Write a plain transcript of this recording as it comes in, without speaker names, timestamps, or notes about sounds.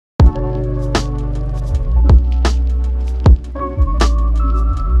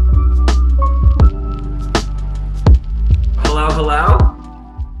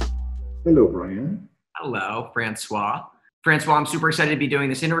Hello, Brian. Hello, Francois. Francois, I'm super excited to be doing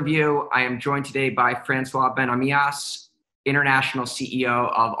this interview. I am joined today by François-Henry Bennahmias, International CEO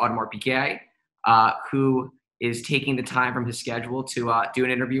of Audemars Piguet, who is taking the time from his schedule to do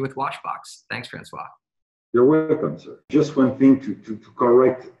an interview with WatchBox. Thanks, Francois. You're welcome, sir. Just one thing to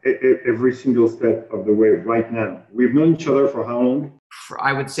correct every single step of the way right now. We've known each other for how long?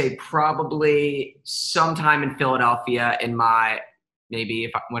 I would say probably sometime in Philadelphia in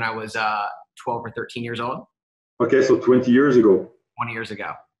when I was 12 or 13 years old. Okay, so 20 years ago. 20 years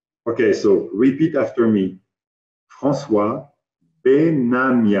ago. Okay, so repeat after me. François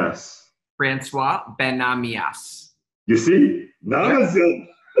Bennahmias. François Bennahmias. You see? Now it's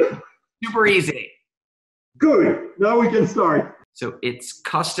super easy. Good. Now we can start. So it's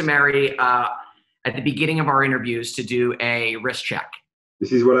customary at the beginning of our interviews to do a wrist check.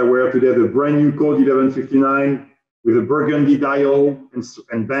 This is what I wear today, the brand new Code 1159 with a burgundy dial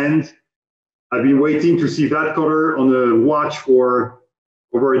and band. I've been waiting to see that color on a watch for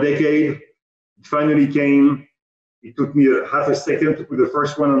over a decade. It finally came. It took me half a second to put the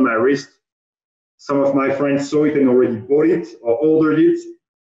first one on my wrist. Some of my friends saw it and already bought it or ordered it.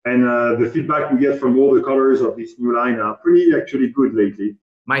 And the feedback we get from all the colors of this new line are pretty actually good lately.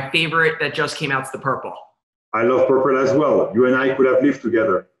 My favorite that just came out is the purple. I love purple as well. You and I could have lived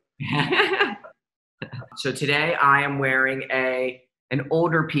together. So today I am wearing an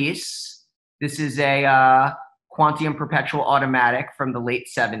older piece. This is a Quantium Perpetual Automatic from the late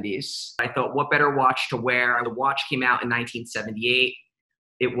 70s. I thought, what better watch to wear? The watch came out in 1978.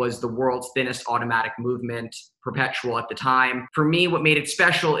 It was the world's thinnest automatic movement, perpetual at the time. For me, what made it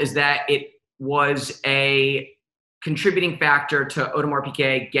special is that it was a contributing factor to Audemars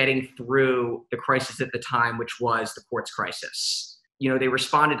Piguet getting through the crisis at the time, which was the quartz crisis. You know, they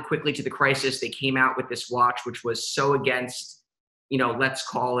responded quickly to the crisis. They came out with this watch, which was so against, let's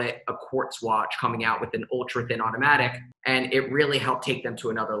call it a quartz watch, coming out with an ultra thin automatic. And it really helped take them to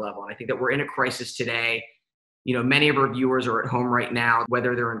another level. And I think that we're in a crisis today. Many of our viewers are at home right now,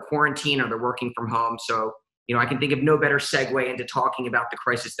 whether they're in quarantine or they're working from home. So, I can think of no better segue into talking about the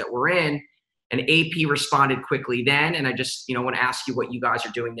crisis that we're in. And AP responded quickly then. And I just, want to ask you what you guys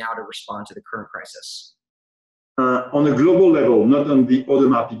are doing now to respond to the current crisis. On a global level, not on the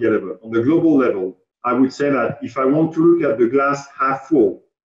Audemars Piguet level, on the global level, I would say that if I want to look at the glass half full,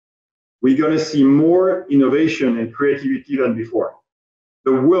 we're going to see more innovation and creativity than before.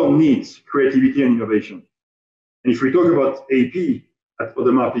 The world needs creativity and innovation. And if we talk about AP at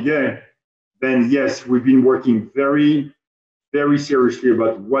Audemars Piguet, then yes, we've been working very, very seriously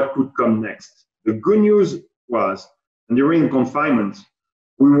about what could come next. The good news was, during confinement,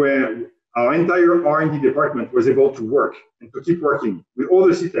 our entire R&D department was able to work and to keep working with all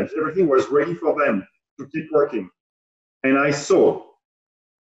the systems. Everything was ready for them to keep working. And I saw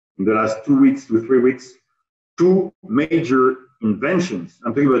in the last 2 weeks to 3 weeks, two major inventions.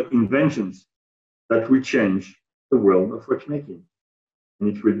 I'm talking about inventions that will change the world of watchmaking.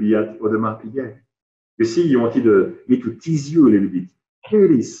 And it will be at Audemars Piguet. You see, you wanted me to tease you a little bit. Here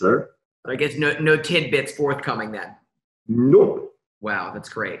it is, sir. I guess no tidbits forthcoming then. Nope. Wow, that's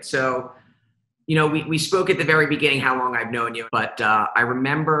great. So, we spoke at the very beginning how long I've known you, but I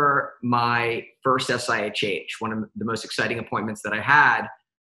remember my first SIHH. One of the most exciting appointments that I had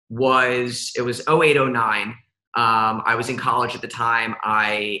was 08, 09. I was in college at the time.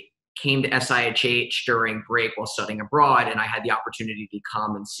 I came to SIHH during break while studying abroad, and I had the opportunity to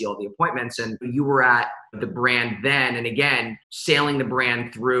come and see all the appointments. And you were at the brand then, and again, sailing the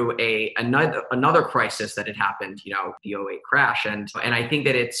brand through another crisis that had happened, the 08 crash. And I think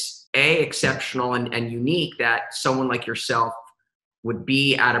that it's exceptional and unique that someone like yourself would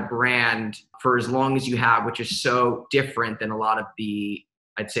be at a brand for as long as you have, which is so different than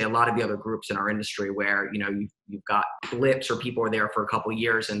I'd say a lot of the other groups in our industry where, you've got blips or people are there for a couple of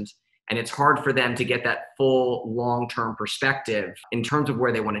years and it's hard for them to get that full long-term perspective in terms of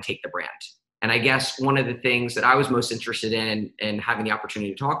where they want to take the brand. And I guess one of the things that I was most interested in having the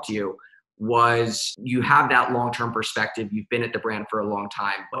opportunity to talk to you was you have that long-term perspective. You've been at the brand for a long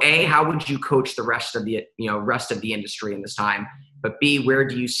time. A, how would you coach the rest of the industry in this time? But B, where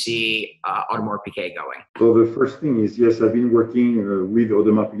do you see Audemars Piguet going? So the first thing is, yes, I've been working with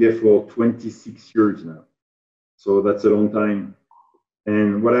Audemars Piguet for 26 years now. So that's a long time.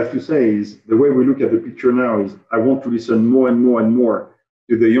 And what I have to say is the way we look at the picture now is I want to listen more and more and more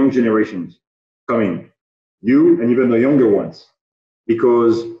to the young generations coming, you and even the younger ones,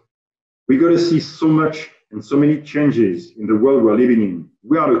 because we got to see so much and so many changes in the world we're living in.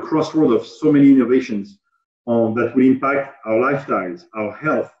 We are at a crossroad of so many innovations that will impact our lifestyles, our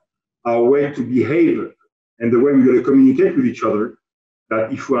health, our way to behave, and the way we're going to communicate with each other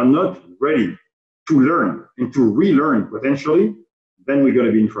that if we are not ready to learn and to relearn potentially, then we're going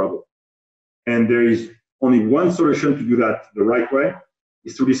to be in trouble. And there is only one solution to do that the right way,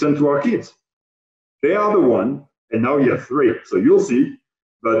 is to listen to our kids. They are the one, and now you have three, so you'll see,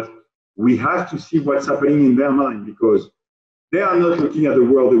 but we have to see what's happening in their mind, because they are not looking at the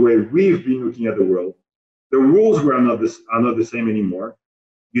world the way we've been looking at the world. The rules are not the same anymore.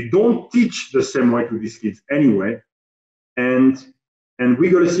 You don't teach the same way to these kids anyway. And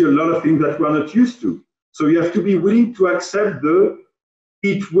we're going to see a lot of things that we're not used to. So you have to be willing to accept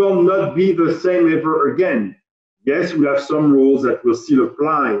it will not be the same ever again. Yes, we have some rules that will still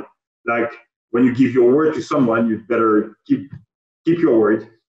apply. Like when you give your word to someone, you better keep your word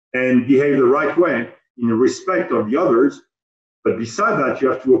and behave the right way in respect of the others. But beside that, you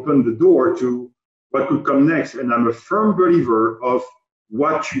have to open the door to what could come next. And I'm a firm believer of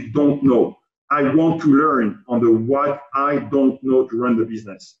what you don't know. I want to learn on the what I don't know to run the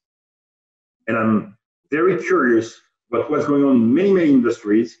business. And I'm very curious about what's going on in many, many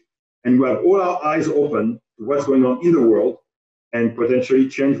industries. And we have all our eyes open to what's going on in the world and potentially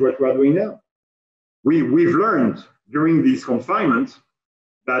change what we're doing now. We've learned during this confinement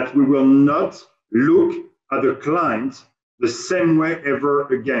that we will not look at the client the same way ever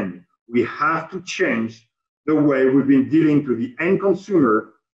again. We have to change the way we've been dealing to the end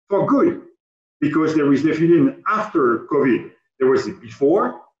consumer for good, because there is definitely an after COVID. There was a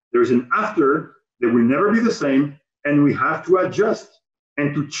before, there is an after, they will never be the same, and we have to adjust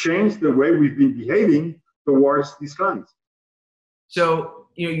and to change the way we've been behaving towards these clients. So,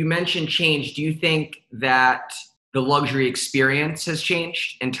 you mentioned change. Do you think that the luxury experience has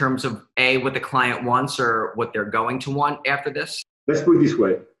changed in terms of what the client wants or what they're going to want after this? Let's put it this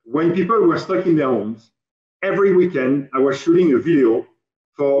way. When people were stuck in their homes, every weekend I was shooting a video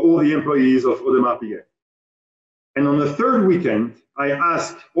for all the employees of Audemars Piguet. And on the third weekend, I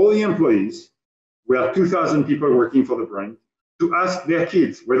asked all the employees, we have 2,000 people working for the brand, to ask their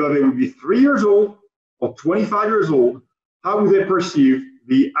kids, whether they would be 3 years old or 25 years old, how would they perceive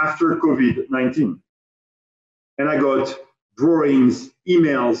the after COVID-19? And I got drawings,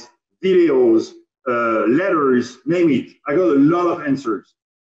 emails, videos, letters, name it. I got a lot of answers.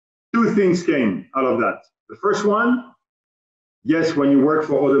 Two things came out of that. The first one, yes, when you work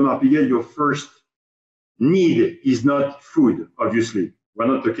for Audemars Piguet, your first need is not food, obviously. We're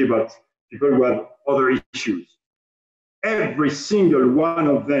not talking about people who have other issues. Every single one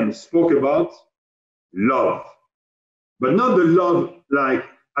of them spoke about love. But not the love like,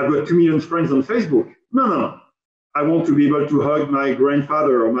 I've got 2 million friends on Facebook. No. I want to be able to hug my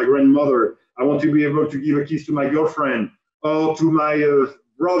grandfather or my grandmother. I want to be able to give a kiss to my girlfriend or to my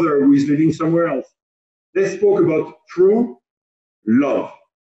brother who is living somewhere else. They spoke about true love.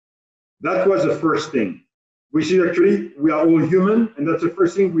 That was the first thing, which is actually, we are all human, and that's the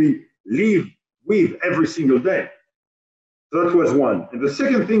first thing we live with every single day. So that was one. And the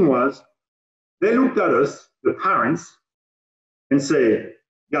second thing was, they looked at us, the parents, and say,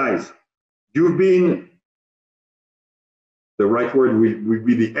 guys, you've been, the right word would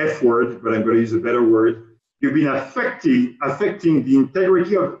be the F word, but I'm going to use a better word. You've been affecting the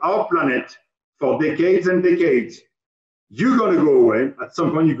integrity of our planet for decades and decades. You're going to go away. At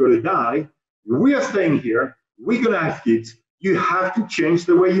some point, you're going to die. We are staying here. We're going to have kids. You have to change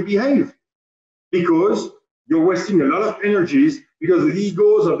the way you behave, because you're wasting a lot of energies because of the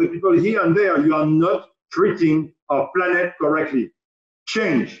egos of the people here and there. You are not treating our planet correctly.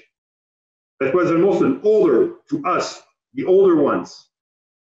 Change. That was almost an order to us, the older ones.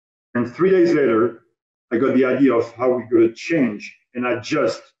 And 3 days later, I got the idea of how we're going to change and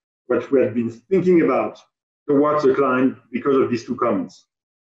adjust what we had been thinking about towards the client because of these two comments.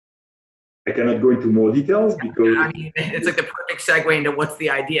 I cannot go into more details because it's like the perfect segue into what's the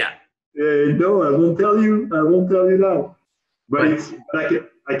idea. No, I won't tell you. I won't tell you now. But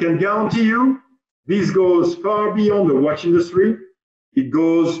I can guarantee you, this goes far beyond the watch industry. It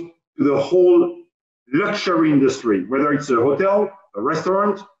goes to the whole luxury industry, whether it's a hotel, a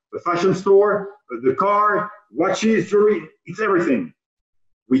restaurant, a fashion store, the car, watches, jewelry, it's everything.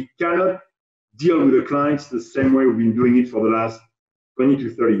 We cannot deal with the clients the same way we've been doing it for the last 20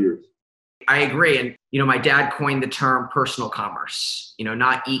 to 30 years. I agree. And, my dad coined the term personal commerce,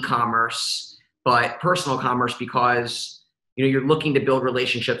 not e-commerce, but personal commerce, because, you're looking to build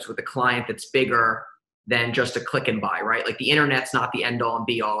relationships with a client that's bigger than just a click and buy, right? Like the internet's not the end all and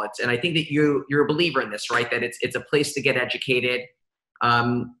be all. And I think that you're a believer in this, right? That it's a place to get educated.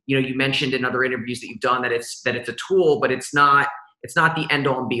 You mentioned in other interviews that you've done that it's a tool, but it's not the end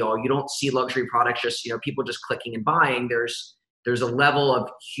all and be all. You don't see luxury products just, people just clicking and buying. There's a level of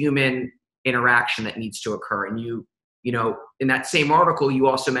human interaction that needs to occur. And you in that same article, you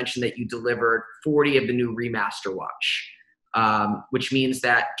also mentioned that you delivered 40 of the new remaster watch, which means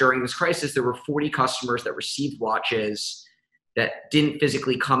that during this crisis, there were 40 customers that received watches that didn't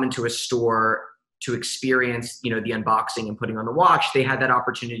physically come into a store to experience, the unboxing and putting on the watch. They had that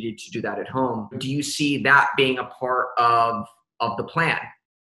opportunity to do that at home. Do you see that being a part of the plan?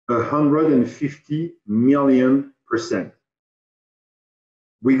 150 million%.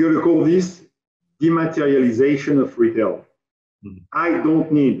 We're going to call this dematerialization of retail. I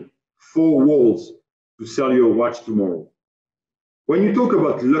don't need 4 walls to sell you a watch tomorrow. When you talk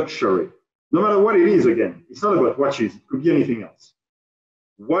about luxury, no matter what it is, again, it's not about watches, it could be anything else.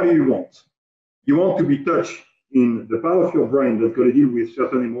 What do you want? You want to be touched in the part of your brain that's going to deal with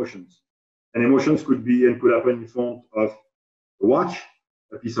certain emotions. And emotions could be and could happen in front of a watch,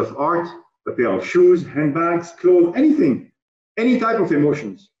 a piece of art, a pair of shoes, handbags, clothes, anything, any type of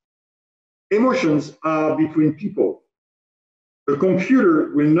emotions. Emotions are between people. A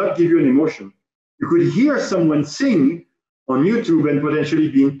computer will not give you an emotion. You could hear someone sing on YouTube and potentially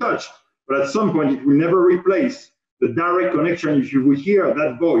being touched, but at some point it will never replace the direct connection if you would hear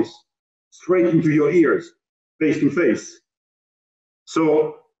that voice straight into your ears, face to face.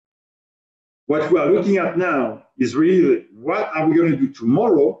 So what we are looking at now is really what are we going to do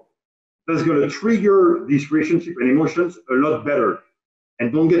tomorrow that's going to trigger this relationship and emotions a lot better.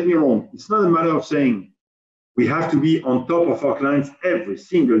 And don't get me wrong, it's not a matter of saying we have to be on top of our clients every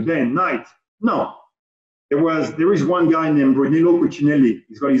single day and night. No. There is one guy named Brunello Cucinelli.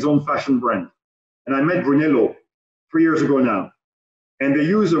 He's got his own fashion brand. And I met Brunello 3 years ago now. And they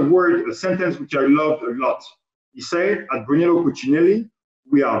use a sentence which I loved a lot. He said, at Brunello Cucinelli,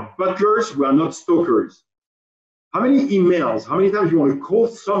 we are butlers, we are not stalkers. How many emails, how many times you want to call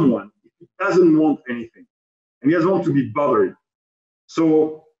someone if he doesn't want anything and he doesn't want to be bothered?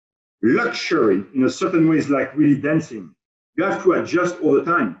 So luxury in a certain way is like really dancing. You have to adjust all the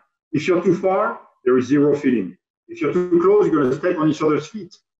time. If you're too far, there is zero feeling. If you're too close, you're going to step on each other's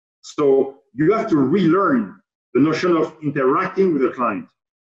feet. So you have to relearn the notion of interacting with a client.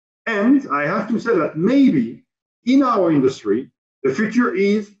 And I have to say that maybe in our industry, the future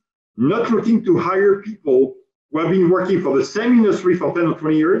is not looking to hire people who have been working for the same industry for 10 or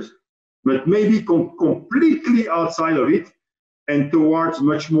 20 years, but maybe completely outside of it and towards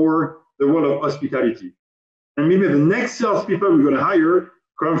much more the world of hospitality. And maybe the next salespeople we're going to hire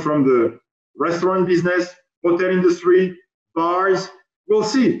come from the restaurant business, hotel industry, bars. We'll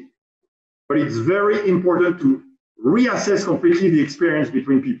see. But it's very important to reassess completely the experience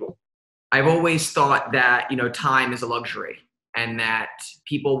between people. I've always thought that, time is a luxury and that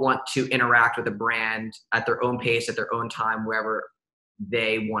people want to interact with a brand at their own pace, at their own time, wherever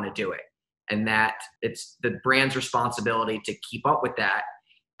they want to do it. And that it's the brand's responsibility to keep up with that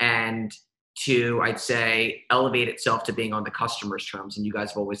and to, I'd say, elevate itself to being on the customer's terms. And you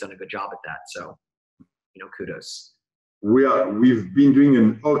guys have always done a good job at that. So, kudos. We've been doing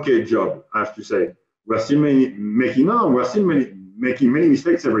an okay job, I have to say. We're still making many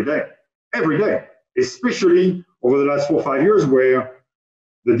mistakes every day, especially over the last 4 or 5 years where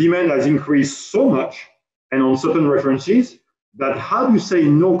the demand has increased so much and on certain references that how do you say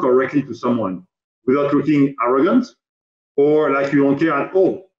no correctly to someone without looking arrogant or like you don't care at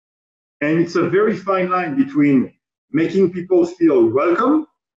all? And it's a very fine line between making people feel welcome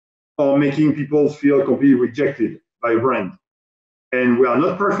or making people feel completely rejected by a brand. And we are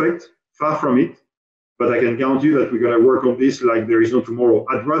not perfect, far from it, but I can guarantee you that we're going to work on this like there is no tomorrow.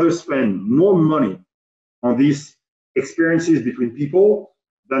 I'd rather spend more money on these experiences between people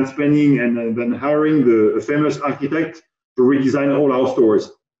than spending and than hiring a famous architect to redesign all our stores.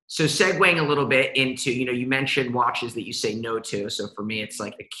 So segueing a little bit into, you mentioned watches that you say no to. So for me, it's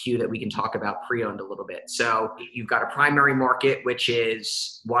like a cue that we can talk about pre-owned a little bit. So you've got a primary market, which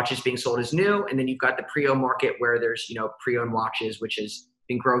is watches being sold as new. And then you've got the pre-owned market where there's, pre-owned watches, which has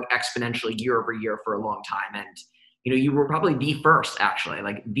been growing exponentially year over year for a long time. And, you were probably the first, actually,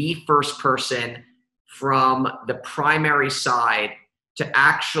 like the first person from the primary side to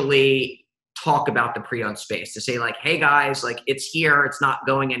actually talk about the pre-owned space, to say like, hey guys, like it's here, it's not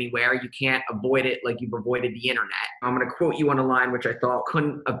going anywhere. You can't avoid it like you've avoided the internet. I'm going to quote you on a line, which I thought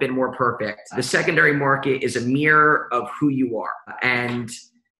couldn't have been more perfect. The secondary market is a mirror of who you are. And,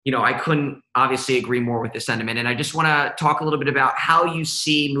 I couldn't obviously agree more with the sentiment. And I just want to talk a little bit about how you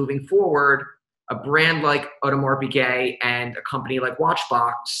see moving forward a brand like Audemars Piguet and a company like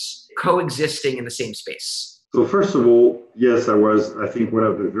WatchBox coexisting in the same space. So first of all, yes, I think, one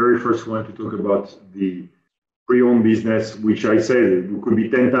of the very first ones to talk about the pre-owned business, which I said could be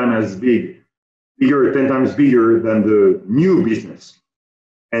 10 times bigger than the new business.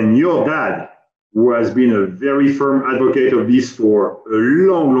 And your dad who has been a very firm advocate of this for a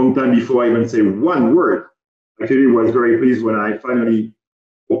long, long time before I even say one word, actually was very pleased when I finally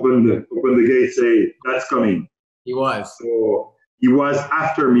opened the gate, say, that's coming. He was. So he was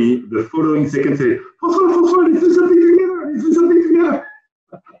after me the following second, say, François, let's do something together.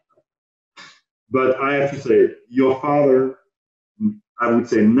 But I have to say, your father, I would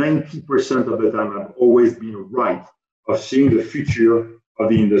say 90% of the time, have always been right of seeing the future of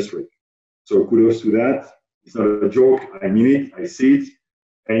the industry. So kudos to that. It's not a joke. I mean it. I see it.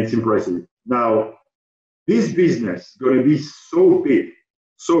 And it's impressive. Now, this business is going to be so big,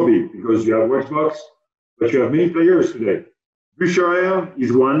 because you have WatchBox, but you have many players today. Boucherer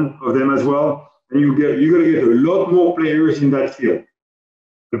is one of them as well. And you're going to get a lot more players in that field.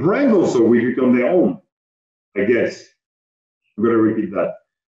 The brand also will become their own, I guess. I'm going to repeat that.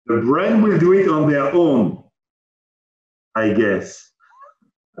 The brand will do it on their own, I guess.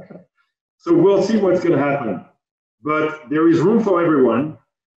 So we'll see what's going to happen. But there is room for everyone.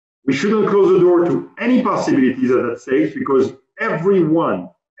 We shouldn't close the door to any possibilities at that stage because everyone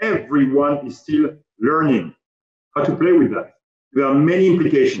is still learning how to play with that. There are many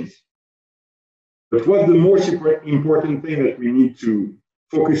implications. But what the most important thing that we need to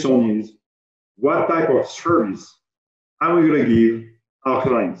focus on is what type of service are we going to give our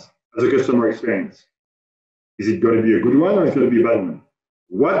clients as a customer experience? Is it going to be a good one or is it going to be a bad one?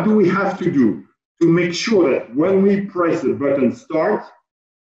 What do we have to do to make sure that when we press the button start,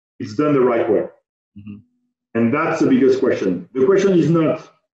 it's done the right way? Mm-hmm. And that's the biggest question. The question is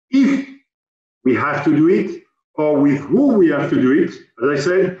not if we have to do it or with who we have to do it. As I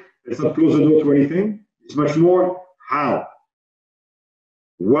said, let's not close the door to anything. It's much more how.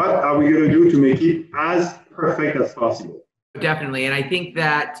 What are we going to do to make it as perfect as possible? Definitely. And I think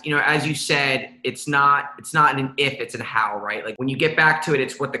that, as you said, it's not an if, it's a how, right? Like when you get back to it,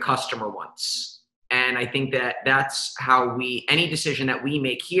 it's what the customer wants. And I think that that's how any decision that we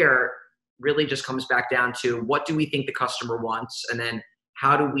make here really just comes back down to what do we think the customer wants? And then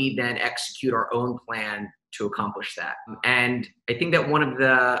how do we then execute our own plan to accomplish that? And I think that one of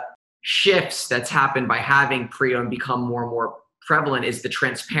the shifts that's happened by having pre-owned become more and more prevalent is the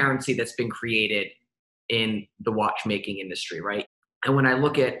transparency that's been created in the watchmaking industry, right? And when I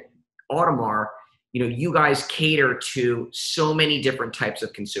look at Audemars, you guys cater to so many different types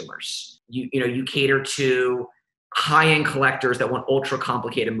of consumers. You cater to high-end collectors that want ultra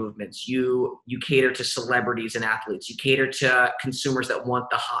complicated movements. You cater to celebrities and athletes. You cater to consumers that want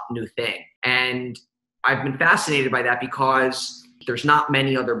the hot new thing. And I've been fascinated by that because there's not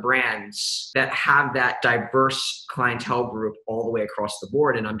many other brands that have that diverse clientele group all the way across the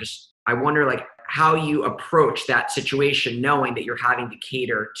board. And I wonder how you approach that situation knowing that you're having to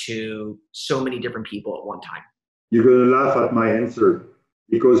cater to so many different people at one time. You're going to laugh at my answer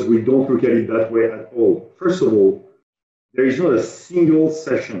because we don't look at it that way at all. First of all, there is not a single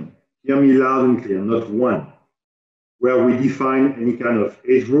session, hear me loud and clear, not one, where we define any kind of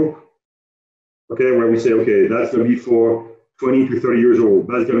age group, okay, where we say, okay, that's going to be for 20 to 30 years old,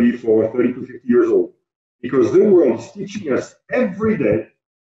 that's going to be for 30 to 50 years old. Because the world is teaching us every day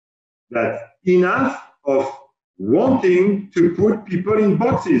that enough of wanting to put people in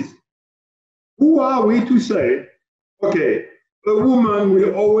boxes. Who are we to say, okay, a woman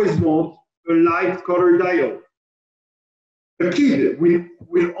will always want a light color dial. A kid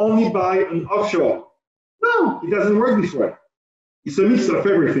will only buy an offshore. No, it doesn't work this way. It's a mix of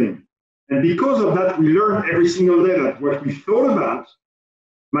everything. And because of that, we learn every single day that what we thought about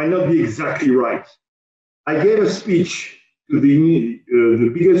might not be exactly right. I gave a speech to the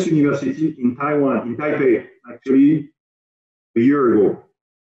biggest university in Taiwan, in Taipei, actually, a year ago.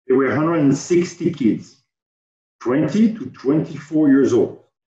 There were 160 kids, 20 to 24 years old.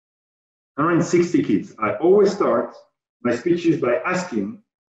 160 kids. I always start my speeches by asking,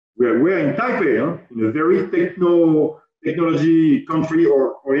 we're in Taipei, in a very technology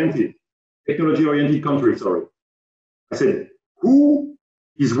oriented country, sorry. I said, who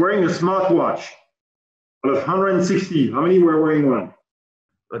is wearing a smartwatch? Out of 160, how many were wearing one?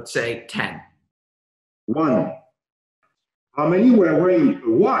 Let's say 10. One. How many were wearing a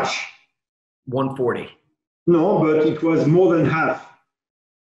watch? 140. No, but it was more than half.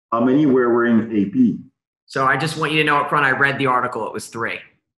 How many were wearing AP? So I just want you to know up front, I read the article, it was 3.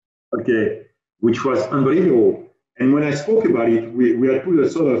 Okay, which was unbelievable. And when I spoke about it, we had put a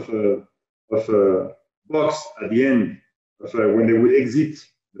sort of box at the end of when they would exit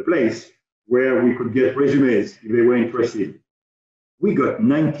the place where we could get resumes if they were interested. We got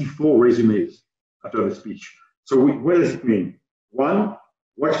 94 resumes after the speech. So what does it mean? 1,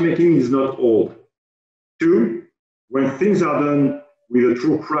 watchmaking is not old. 2, when things are done with a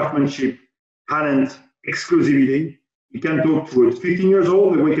true craftsmanship, patent exclusivity. You can talk to a 15 years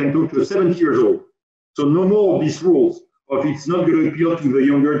old, and we can talk to a 70 years old. So no more of these rules of it's not going to appeal to the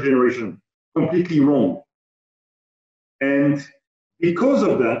younger generation. Completely wrong. And because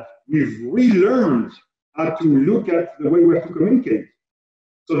of that, we've relearned how to look at the way we have to communicate.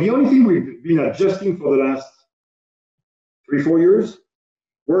 So the only thing we've been adjusting for the last 3-4 years,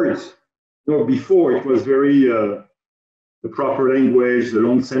 words. You know, before it was very the proper language, the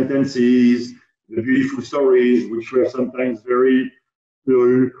long sentences, the beautiful stories, which were sometimes very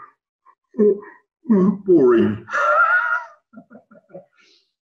boring.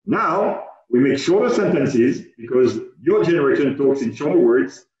 Now we make shorter sentences because your generation talks in shorter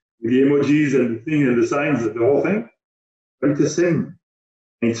words with the emojis and the thing and the signs and the whole thing. But it's the same.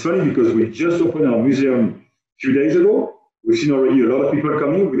 And it's funny because we just opened our museum a few days ago. We've seen already a lot of people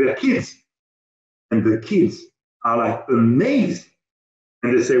coming with their kids. And the kids are like amazed.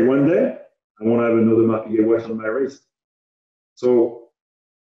 And they say, one day, I want to have another Audemars Piguet watch on my wrist. So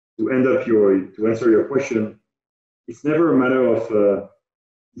to answer your question, it's never a matter of,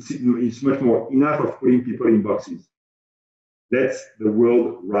 it's much more enough of putting people in boxes. Let the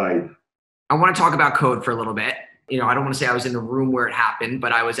world ride. I want to talk about code for a little bit. You know, I don't want to say I was in the room where it happened,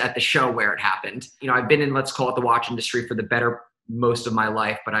 but I was at the show where it happened. You know, I've been in, let's call it the watch industry for the better most of my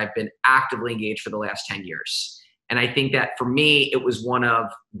life, but I've been actively engaged for the last 10 years. And I think that for me, it was one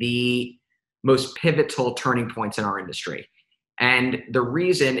of the most pivotal turning points in our industry. And the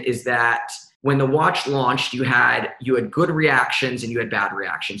reason is that when the watch launched, you had good reactions and you had bad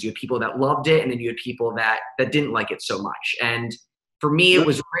reactions. You had people that loved it, and then you had people that didn't like it so much. And for me, it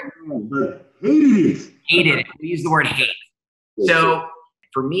was hated it. We use the word hate. So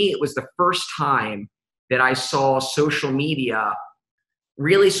for me, it was the first time that I saw social media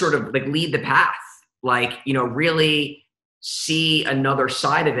really sort of like lead the path, like, you know, really see another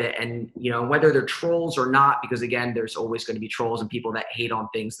side of it. And, you know, whether they're trolls or not, because again, there's always going to be trolls and people that hate on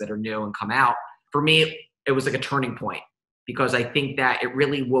things that are new and come out. For me, it was like a turning point, because I think that it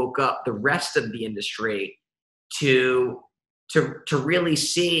really woke up the rest of the industry to really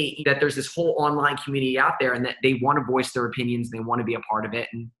see that there's this whole online community out there, and that they want to voice their opinions, and they want to be a part of it.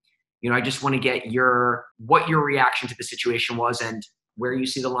 And, you know, I just want to get what your reaction to the situation was and where you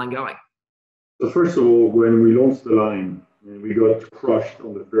see the line going. So first of all, when we launched the line, we got crushed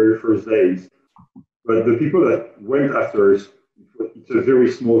on the very first days. But the people that went after us, it's a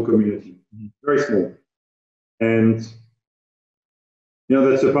very small community, very small. And, you know,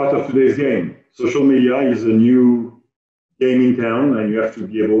 that's a part of today's game. Social media is a new game in town, and you have to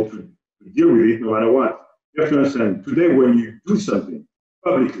be able to deal with it no matter what. You have to understand, today when you do something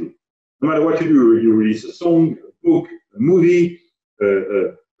publicly, no matter what you do, you release a song, a book, a movie,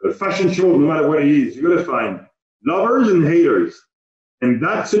 a fashion show, no matter what it is, you're going to find lovers and haters. And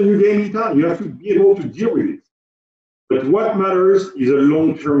that's a new game in town. You have to be able to deal with it. But what matters is a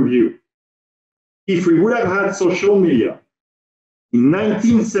long-term view. If we would have had social media in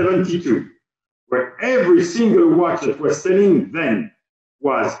 1972, where every single watch that was selling then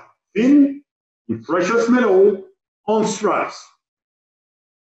was thin, in precious metal, on straps,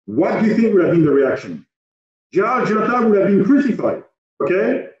 what do you think would have been the reaction? Gerald Giannatta would have been crucified,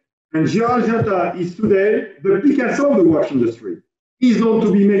 okay? And Gerald Giannatta is today the Picasso of the watch industry. He's known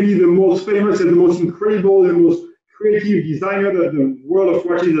to be maybe the most famous and the most incredible and most creative designer that the world of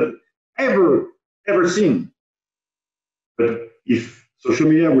watches has ever seen. But if social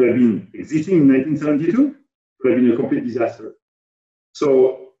media would have been existing in 1972, it would have been a complete disaster.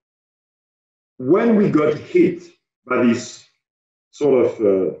 So when we got hit by this sort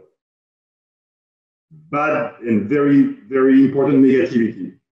of bad and very, very important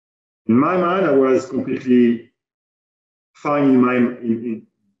negativity, in my mind, I was completely fine in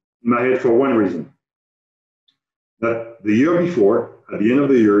my head for one reason. That the year before, at the end of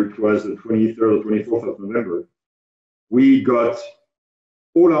the year, it was the 23rd or 24th of November, we got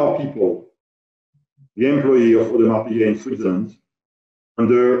all our people, the employee of Audemars Piguet in Switzerland,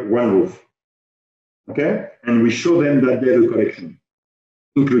 under one roof. Okay? And we showed them that day the collection,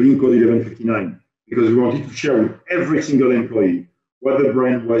 including Code 1159, because we wanted to share with every single employee what the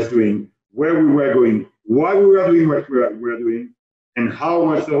brand was doing, where we were going, why we were doing what we were doing, and how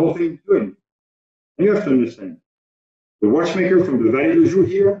was the whole thing doing. And you have to understand, the watchmaker from the Valley de Joux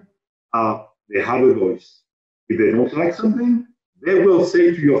here, they have a voice. If they don't like something, they will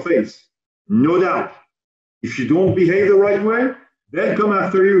say to your face, no doubt. If you don't behave the right way, they'll come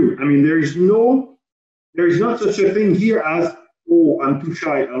after you. I mean, there is not such a thing here as, oh, I'm too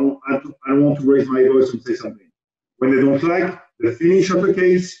shy, I don't want to raise my voice and say something. When they don't like the finish of the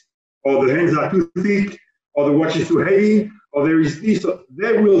case, or the hands are too thick, or the watch is too heavy, or there is this,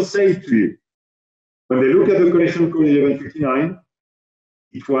 they will say to you. When they look at the collection called 1159,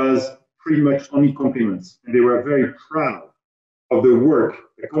 it was pretty much only compliments. And they were very proud of the work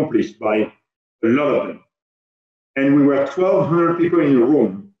accomplished by a lot of them. And we were 1,200 people in the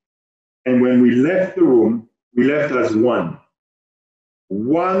room. And when we left the room, we left as one.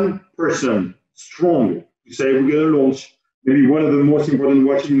 One person strong to say we're going to launch maybe one of the most important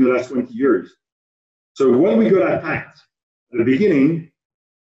watches in the last 20 years. So when we got attacked at the beginning,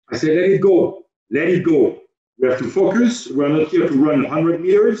 I said, let it go, let it go. We have to focus. We're not here to run 100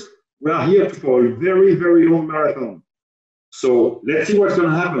 meters. We are here for a very, very long marathon. So let's see what's going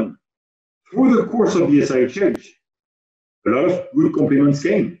to happen. Through the course of the SIHH, a lot of good compliments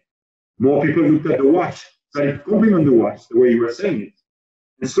came. More people looked at the watch, started to compliment the watch the way you were saying it.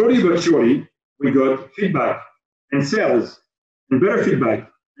 And slowly but surely, we got feedback and sales, and better feedback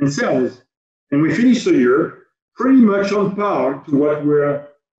and sales. And we finished the year pretty much on par to what we're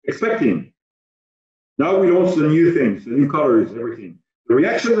expecting. Now we launched the new things, the new colors, everything. The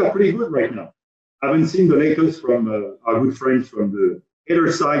reactions are pretty good right now. I haven't seen the latest from our good friends from the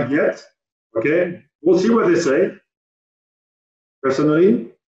other side yet. Okay, we'll see what they say.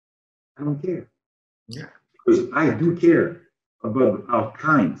 Personally, I don't care. Yeah. Because I do care about our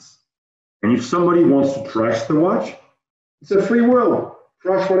clients. And if somebody wants to trash the watch, it's a free world.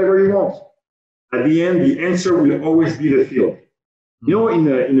 Trash whatever you want. At the end, the answer will always be the field. You know,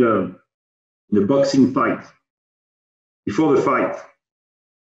 in a boxing fight, before the fight,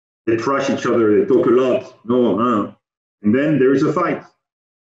 they trash each other, they talk a lot, and then there is a fight.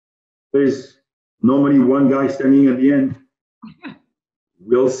 There is normally one guy standing at the end.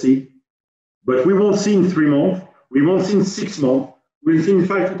 We'll see. But we won't see in 3 months, we won't see in 6 months, we'll see in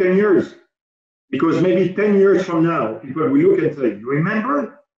 5 to 10 years. Because maybe 10 years from now, people will look and say, you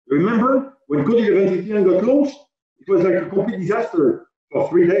remember when Code 1159 got launched? It was like a complete disaster for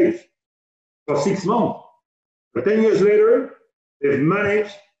 3 days, for 6 months. But 10 years later, they've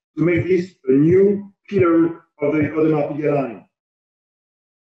managed to make this a new pillar of the Audemars Piguet line.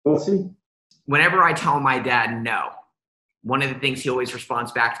 We'll see. Whenever I tell my dad no, one of the things he always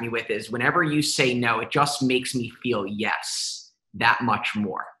responds back to me with is, whenever you say no, it just makes me feel yes that much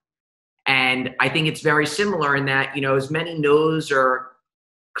more. And I think it's very similar in that, you know, as many no's or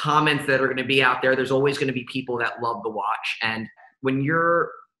comments that are going to be out there, there's always going to be people that love the watch. And when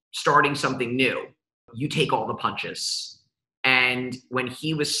you're starting something new, you take all the punches. And when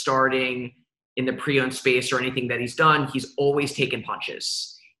he was starting in the pre-owned space or anything that he's done, he's always taken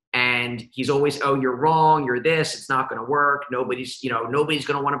punches. And he's always, oh, you're wrong, you're this, it's not going to work. Nobody's going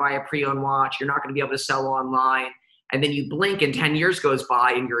to want to buy a pre-owned watch. You're not going to be able to sell online. And then you blink and 10 years goes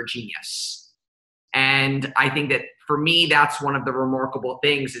by and you're a genius. And I think that for me, that's one of the remarkable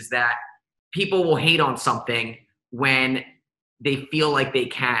things, is that people will hate on something when they feel like they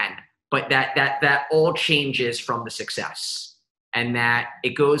can, but that all changes from the success. And that it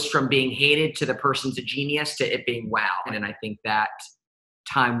goes from being hated to the person's a genius to it being wow. And I think that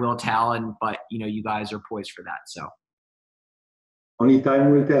time will tell, but you guys are poised for that. So only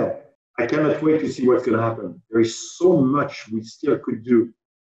time will tell. I cannot wait to see what's going to happen. There is so much we still could do.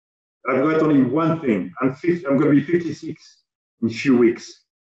 I've got only one thing. I'm going to be 56 in a few weeks.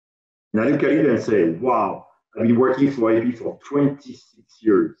 And I look at it and say, wow, I've been working for IP for 26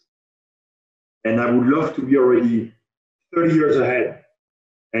 years. And I would love to be already 30 years ahead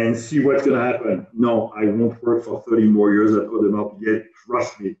and see what's going to happen. No, I won't work for 30 more years at Audemars Piguet,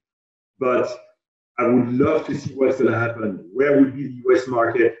 trust me. But I would love to see what's going to happen. Where would be the US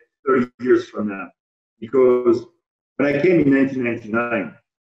market 30 years from now? Because when I came in 1999,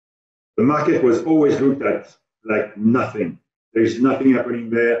 the market was always looked at like nothing. There is nothing happening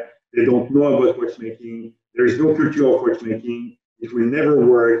there. They don't know about watchmaking. There is no culture of watchmaking. It will never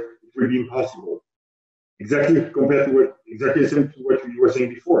work. It will be impossible. Exactly the same to what you were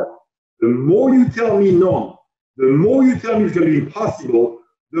saying before. The more you tell me no, the more you tell me it's going to be impossible,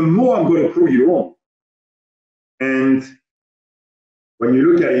 the more I'm going to prove you wrong. And when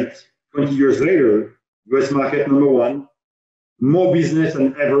you look at it 20 years later, US market #1, more business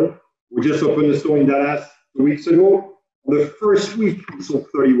than ever. We just opened a store in Dallas 2 weeks ago. On the first week, we sold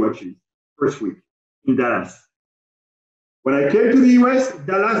 30 watches. First week in Dallas. When I came to the US,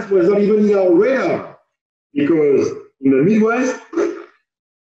 Dallas was not even in our radar, because in the Midwest,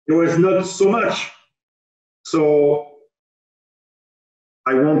 there was not so much. So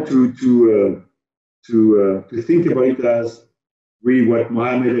I want to think about it as really what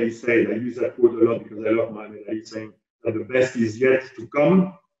Muhammad Ali said. I use that quote a lot because I love Muhammad Ali saying that the best is yet to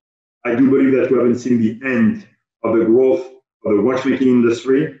come. I do believe that we haven't seen the end of the growth of the watchmaking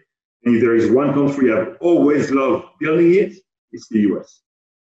industry. And if there is one country I've always loved building it, it's the US.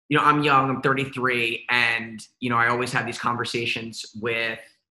 I'm young, I'm 33, and, I always have these conversations with,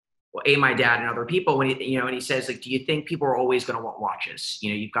 my dad and other people when and he says, like, do you think people are always going to want watches?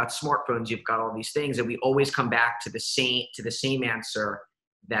 You've got smartphones, you've got all these things, and we always come back to the same answer,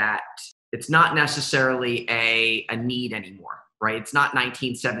 that it's not necessarily a need anymore, right? It's not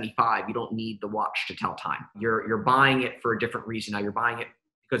 1975. You don't need the watch to tell time. You're buying it for a different reason. Now you're buying it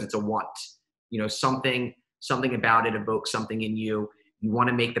because it's a want. Something about it evokes something in you. You want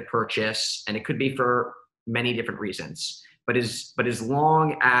to make the purchase, and it could be for many different reasons. But as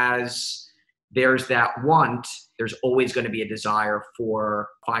long as there's that want, there's always going to be a desire for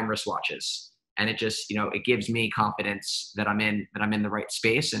fine wristwatches. And it just, it gives me confidence that I'm in the right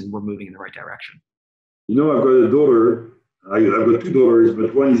space and we're moving in the right direction. I've got a daughter. I've got two daughters,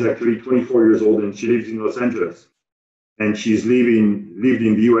 but one is actually 24 years old and she lives in Los Angeles. And she's lived in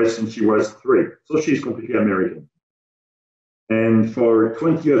the US since she was 3. So she's completely American. And for her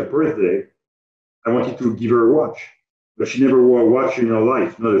 20th birthday, I wanted to give her a watch. But she never wore a watch in her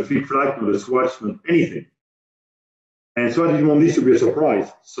life, not a flip-flap, not a swatch, not anything. And so I didn't want this to be a surprise.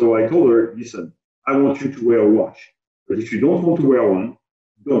 So I told her, listen, I want you to wear a watch. But if you don't want to wear one,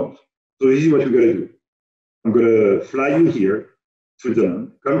 don't. So this is what we're going to do. I'm going to fly you here,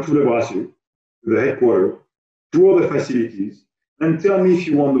 Switzerland, come to the Brasserie, to the headquarters, to all the facilities, and tell me if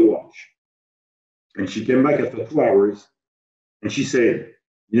you want the watch. And she came back after 2 hours, and she said,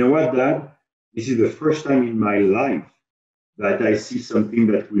 you know what, Dad? This is the first time in my life that I see something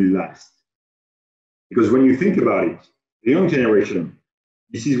that will last. Because when you think about it, the young generation,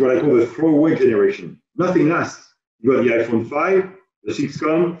 this is what I call the throwaway generation. Nothing lasts. You got the iPhone 5, the 6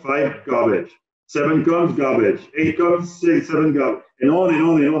 comes, 5 garbage, 7 comes, garbage, 8 comes, 7 garbage, and on and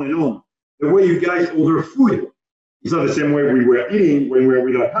on and on and on. The way you guys order food is not the same way we were eating when we were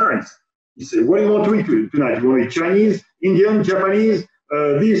with our parents. You say, what do you want to eat tonight? You want to eat Chinese, Indian, Japanese,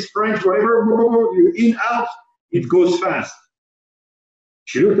 this, French, whatever, you in, out, it goes fast.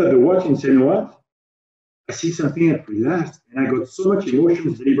 She looked at the watch and said, you know what? I see something that will last, and I got so much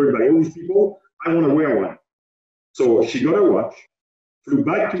emotions delivered by all these people, I want to wear one. So she got a watch, flew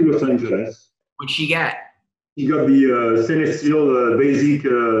back to Los Angeles. What'd she get? She got the stainless steel basic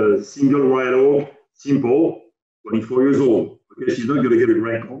single royal oak, simple, 24 years old. Okay, she's not going to get a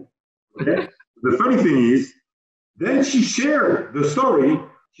grand call. Okay? The funny thing is, then she shared the story.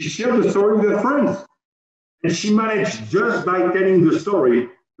 She shared the story with her friends. And she managed, just by telling the story,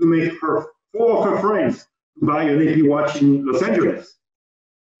 to make 4 of her friends buy an AP watch in Los Angeles.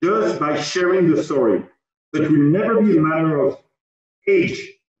 Just by sharing the story. But it will never be a matter of age.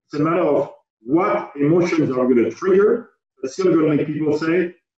 It's a matter of what emotions are going to trigger. That's still going to make people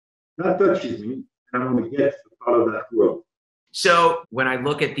say, that touches me, and I want to get a part of that world. So when I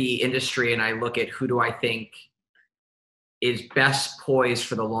look at the industry and I look at who do I think is best poised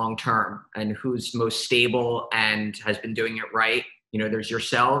for the long term and who's most stable and has been doing it right, there's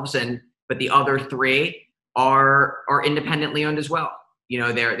yourselves, but the other 3 are independently owned as well.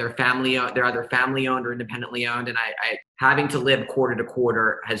 They're family, they're either family owned or independently owned, and I having to live quarter to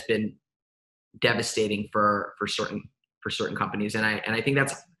quarter has been devastating for certain companies, and I think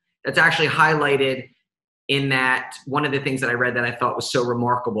that's actually highlighted in that one of the things that I read that I thought was so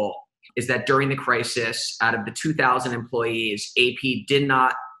remarkable is that during the crisis, out of the 2,000 employees, AP did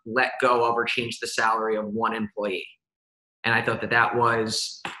not let go of or change the salary of 1 employee. And I thought that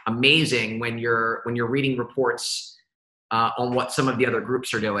was amazing when you're reading reports on what some of the other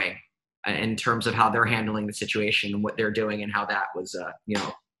groups are doing in terms of how they're handling the situation and what they're doing, and how that was,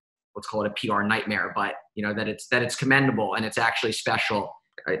 let's call it a PR nightmare, but that it's commendable and it's actually special.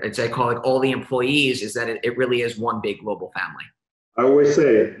 I'd say call it all the employees is that it really is one big global family. I always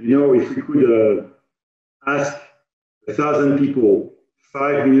say, if we could ask 1,000 people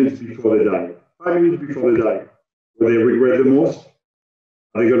 5 minutes before they die, what they regret the most,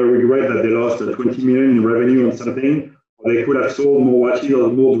 are they going to regret that they lost 20 million in revenue on something, or they could have sold more watches or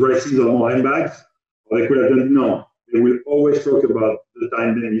more dresses or more handbags, or they could have done, no. They will always talk about the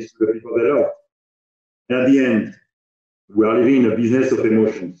time they missed to the people they love. And at the end, we are living in a business of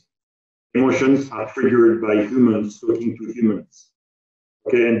emotions. Emotions are triggered by humans talking to humans.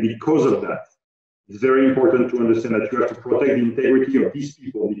 Okay, and because of that, it's very important to understand that you have to protect the integrity of these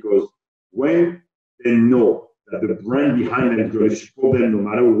people, because when they know that the brand behind them is going to support them no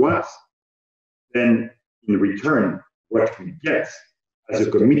matter what, then in return, what we get as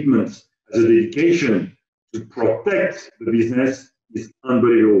a commitment, as a dedication to protect the business is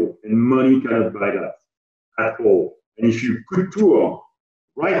unbelievable, and money cannot buy that at all. And if you could tour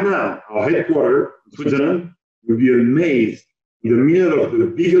right now our headquarters in Switzerland, you'll be amazed in the middle of the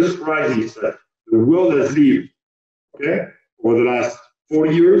biggest crisis that the world has lived, okay, over the last 4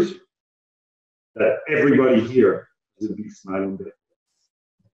 years, that everybody here has a big smile on their face.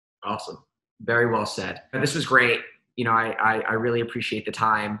 Awesome. Very well said. This was great. You know, I really appreciate the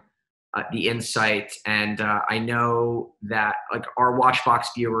time, the insight, and I know that like our WatchBox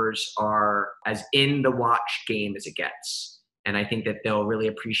viewers are as in the watch game as it gets. And I think that they'll really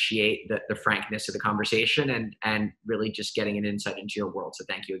appreciate the frankness of the conversation and really just getting an insight into your world. So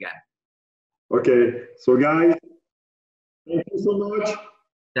thank you again. Okay. So guys, thank you so much.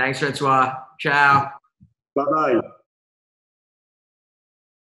 Thanks, Francois. Ciao. Bye-bye.